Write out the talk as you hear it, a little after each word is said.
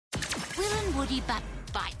and Woody, but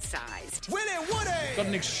bite-sized. Willie Woody! Got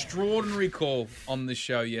an extraordinary call on the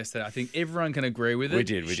show yesterday. I think everyone can agree with it. We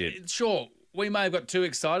did. Sure, we may have got too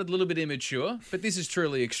excited, a little bit immature, but this is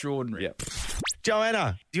truly extraordinary. Yep.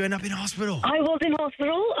 Joanna, do you end up in hospital? I was in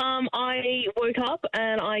hospital. I woke up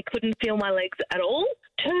and I couldn't feel my legs at all.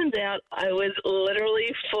 Turns out I was literally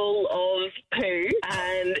full of poo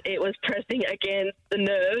and it was pressing against the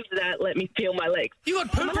nerves that let me feel my legs. You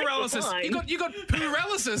got poo My legs were paralysis. fine. You got poo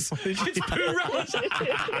paralysis. It's poo paralysis.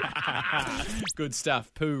 Good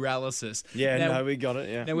stuff. Poo paralysis. Yeah, Now- no, we got it,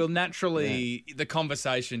 yeah. Now, we'll naturally, the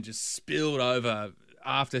conversation just spilled over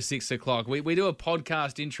after 6 o'clock. We do a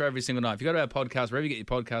podcast intro every single night. If you go to our podcast, wherever you get your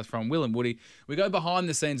podcast from, Will and Woody, we go behind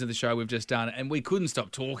the scenes of the show we've just done, and we couldn't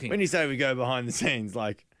stop talking. When you say we go behind the scenes,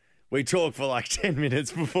 like, we talk for like 10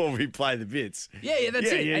 minutes before we play the bits. Yeah, that's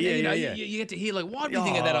it. Yeah, And then, yeah. you get to hear, like, why do you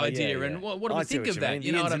think of that idea? Yeah. And what do I we see think what of you that? mean.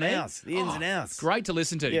 You know what I mean? The ins and outs. Great to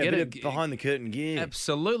listen to. Yeah, Get a it- bit of behind the curtain gear.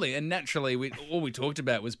 Absolutely. And naturally, all we talked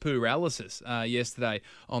about was poo paralysis yesterday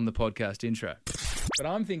on the podcast intro. But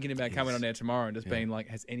I'm thinking about coming on air tomorrow and just being like,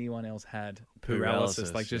 has anyone else had poo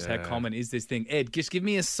paralysis? Paralysis, Like, just yeah. how common is this thing? Ed, just give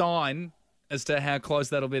me a sign as to how close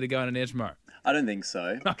that'll be to going on air tomorrow. I don't think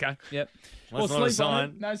so. Okay, yep. That's Well, not a sleep on sign.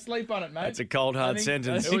 it. No, sleep on it, mate. That's a cold, hard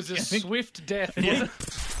sentence. It was a swift death.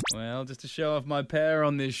 Well, just to show off my power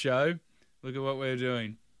on this show, look at what we're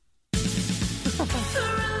doing.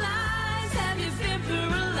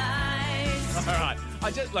 All right.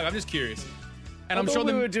 I'm just curious. And I'm sure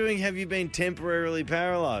we were doing Have You Been Temporarily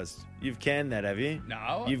Paralysed? You've canned that, have you?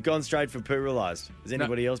 No. You've gone straight for paralyzed. Has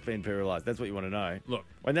anybody else been paralyzed? That's what you want to know. Look.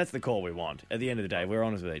 And that's the call we want. At the end of the day, we're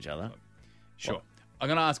honest with each other. Sure. I'm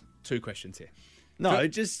going to ask two questions here. No,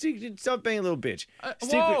 just stop being a little bitch.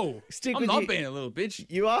 Whoa! Stick I'm with not your- being a little bitch.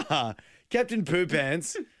 You are. Captain Poo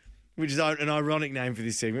Pants, which is an ironic name for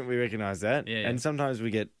this segment. We recognise that. Yeah. And sometimes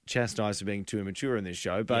we get chastised for being too immature in this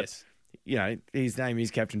show. But, Yes. you know, his name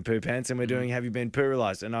is Captain Poo Pants, and we're doing Have You Been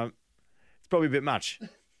Paralysed? And it's probably a bit much.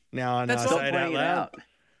 Now I know That's I not say it out Bring it loud. out.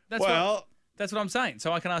 That's Well, that's what I'm saying.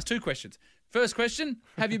 So I can ask two questions. First question,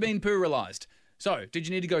 have you been paralyzed? So, did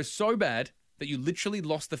you need to go so bad that you literally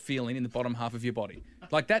lost the feeling in the bottom half of your body?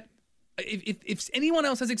 Like that, if anyone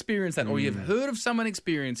else has experienced that or you've heard of someone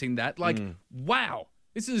experiencing that, like, wow,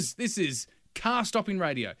 this is car-stopping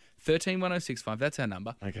radio. 131065, that's our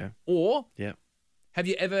number. Okay. Or Yeah. have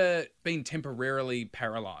you ever been temporarily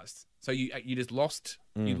paralyzed? So you just lost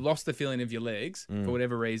the feeling of your legs for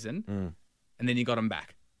whatever reason, and then you got them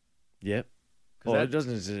back. Yep. Well, that- it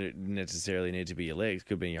doesn't necessarily need to be your legs.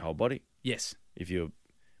 Could be your whole body. Yes.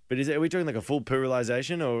 But are we talking like a full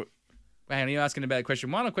paralyzation or? Hang on, are you asking about question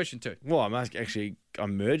one or question two? Well,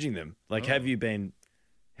 I'm merging them. Like, have you been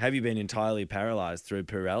entirely paralyzed through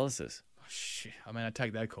paralysis? Oh, shit. I mean, I'd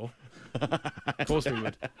take that call. Of course we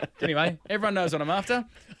would. Anyway, everyone knows what I'm after.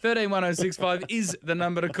 131065 is the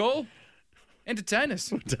number to call. Entertain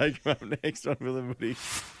us. Take him up next on Will and Woody.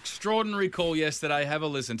 Extraordinary call yesterday. Have a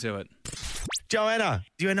listen to it. Joanna,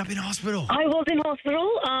 do you end up in hospital? I was in hospital.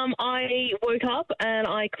 I woke up and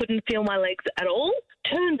I couldn't feel my legs at all.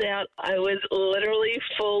 Turns out I was literally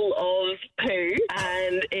full of poo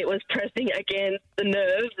and it was pressing against the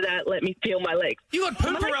nerves that let me feel my legs. You got poo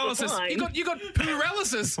My legs were paralysis. fine. You got poo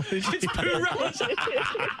paralysis. It's poo paralysis.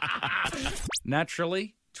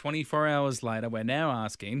 Naturally, 24 hours later, we're now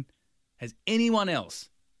asking, has anyone else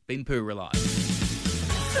been paralyzed?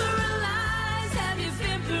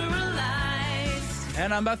 Our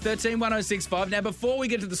number, 131065. Now, before we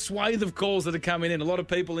get to the swathe of calls that are coming in, a lot of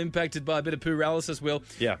people impacted by a bit of paralysis, Will.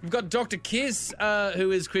 Yeah. We've got Dr. Kiss,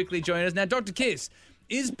 who is quickly joining us. Now, Dr. Kiss,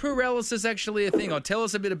 is paralysis actually a thing? Or tell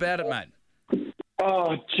us a bit about it, mate.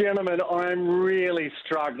 Oh, gentlemen, I'm really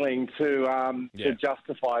struggling to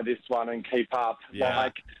justify this one and keep up. Yeah.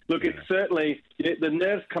 Look, it's certainly the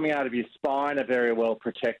nerves coming out of your spine are very well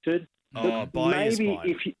protected. Oh, by your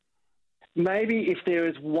spine. Maybe if there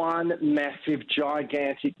is one massive,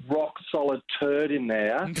 gigantic, rock-solid turd in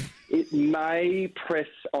there, it may press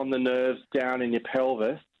on the nerves down in your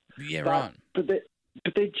pelvis. Yeah, right. But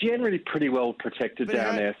they're generally pretty well protected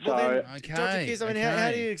down there. So. Okay. Dr. Kiss, I mean,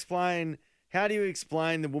 how do you explain? How do you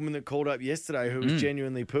explain the woman that called up yesterday who was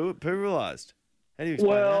genuinely paralyzed? How do you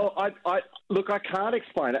explain Well, I can't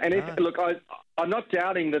explain it, and I'm not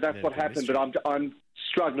doubting that that's what happened, but I'm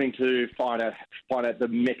struggling to find out the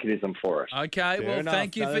mechanism for it. Okay, Fair well, enough.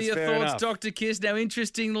 thank you No, for that's your fair thoughts, enough. Dr. Kiss. Now,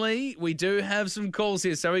 interestingly, we do have some calls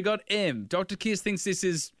here. So we got M. Dr. Kiss thinks this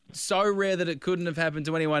is so rare that it couldn't have happened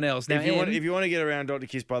to anyone else. Now, If you M, want to get around Dr.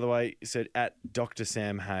 Kiss, by the way, he said at Dr.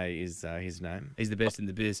 Sam Hay is his name. he's the best in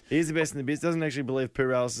the biz. He's the best in the biz. Doesn't actually believe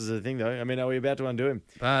paralysis is a thing, though. I mean, are we about to undo him?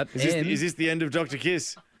 But Is M, this the end of Dr.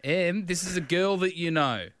 Kiss? This is a girl that you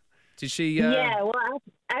know. Did she? Yeah, well,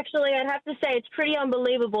 actually, I'd have to say it's pretty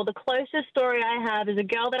unbelievable. The closest story I have is a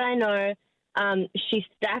girl that I know. She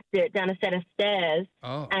stacked it down a set of stairs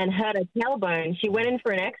and hurt her tailbone. She went in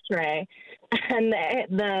for an X-ray, and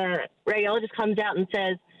the radiologist comes out and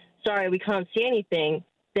says, "Sorry, we can't see anything.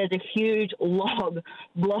 There's a huge log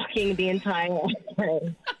blocking the entire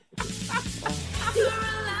X-ray."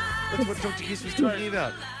 That's what Dr. Kiss was talking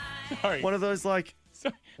about. Sorry. One of those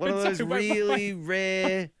really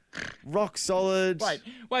rare, rock solid.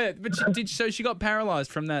 Wait, but she got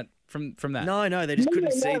paralysed from that. From that. No, they just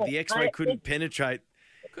couldn't see. No. The X-ray couldn't penetrate.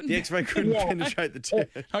 The X-ray couldn't penetrate the tube.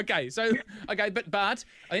 Okay, but I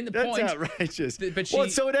think the That's point. outrageous. But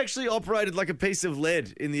so it actually operated like a piece of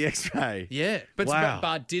lead in the X-ray. Yeah,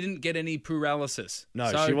 but didn't get any paralysis. No,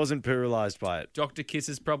 So she wasn't paralyzed by it. Dr. Kiss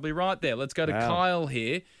is probably right there. Let's go to Wow. Kyle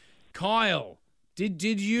here. Kyle, did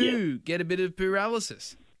you get a bit of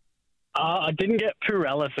paralysis? I didn't get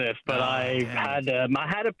paralysis, but I had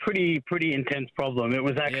a pretty intense problem. It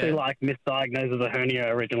was actually misdiagnosed as a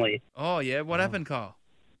hernia originally. Oh yeah, what happened, Kyle?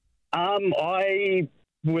 I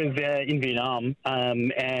was in Vietnam,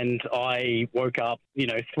 and I woke up,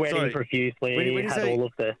 sweating profusely.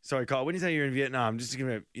 Sorry, Kyle. When you say you're in Vietnam, just to give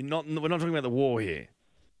me, we're not talking about the war here.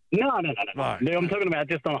 No. Right. No, I'm talking about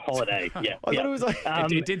just on a holiday. Yeah. I thought it was like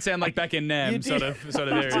It did sound like back in Nam, sort of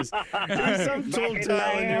areas. some tall tale,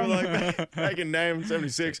 and you were like back in Nam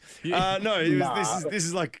 '76. No, this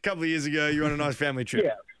is like a couple of years ago. You were on a nice family trip.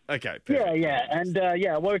 Yeah. Okay. Perfect. Yeah. And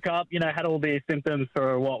I woke up, had all these symptoms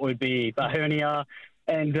for what would be a hernia.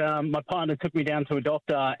 And my partner took me down to a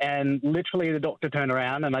doctor, and literally the doctor turned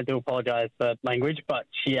around, and I do apologize for language, but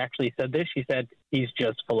she actually said this. She said, "He's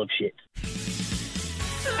just full of shit."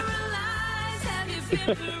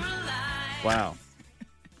 Wow.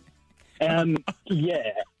 Yeah.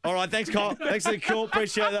 All right. Thanks, Kyle. Thanks for the call.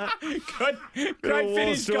 Appreciate that. Great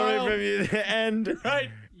finish, story Kyle. from you there. And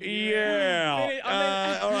yeah.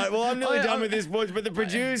 All right. Well, I'm nearly done with this, boys. But the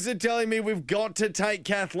producer's telling me we've got to take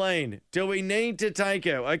Kathleen. Do we need to take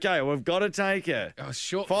her? Okay, we've got to take her. Oh,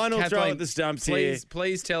 sure. Final throw Kathleen, at the stumps here.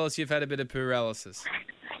 Please tell us you've had a bit of paralysis.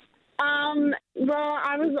 Well,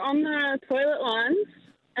 I was on the toilet once,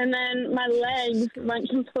 and then my legs went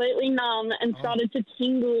completely numb and started to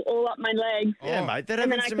tingle all up my legs. Yeah, mate, that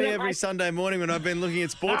happens to me every Sunday morning when I've been looking at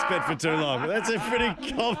Sportsbet for too long. That's a pretty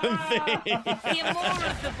common thing. Hear more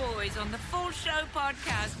of the boys on the Full Show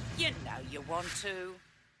podcast. You know you want to.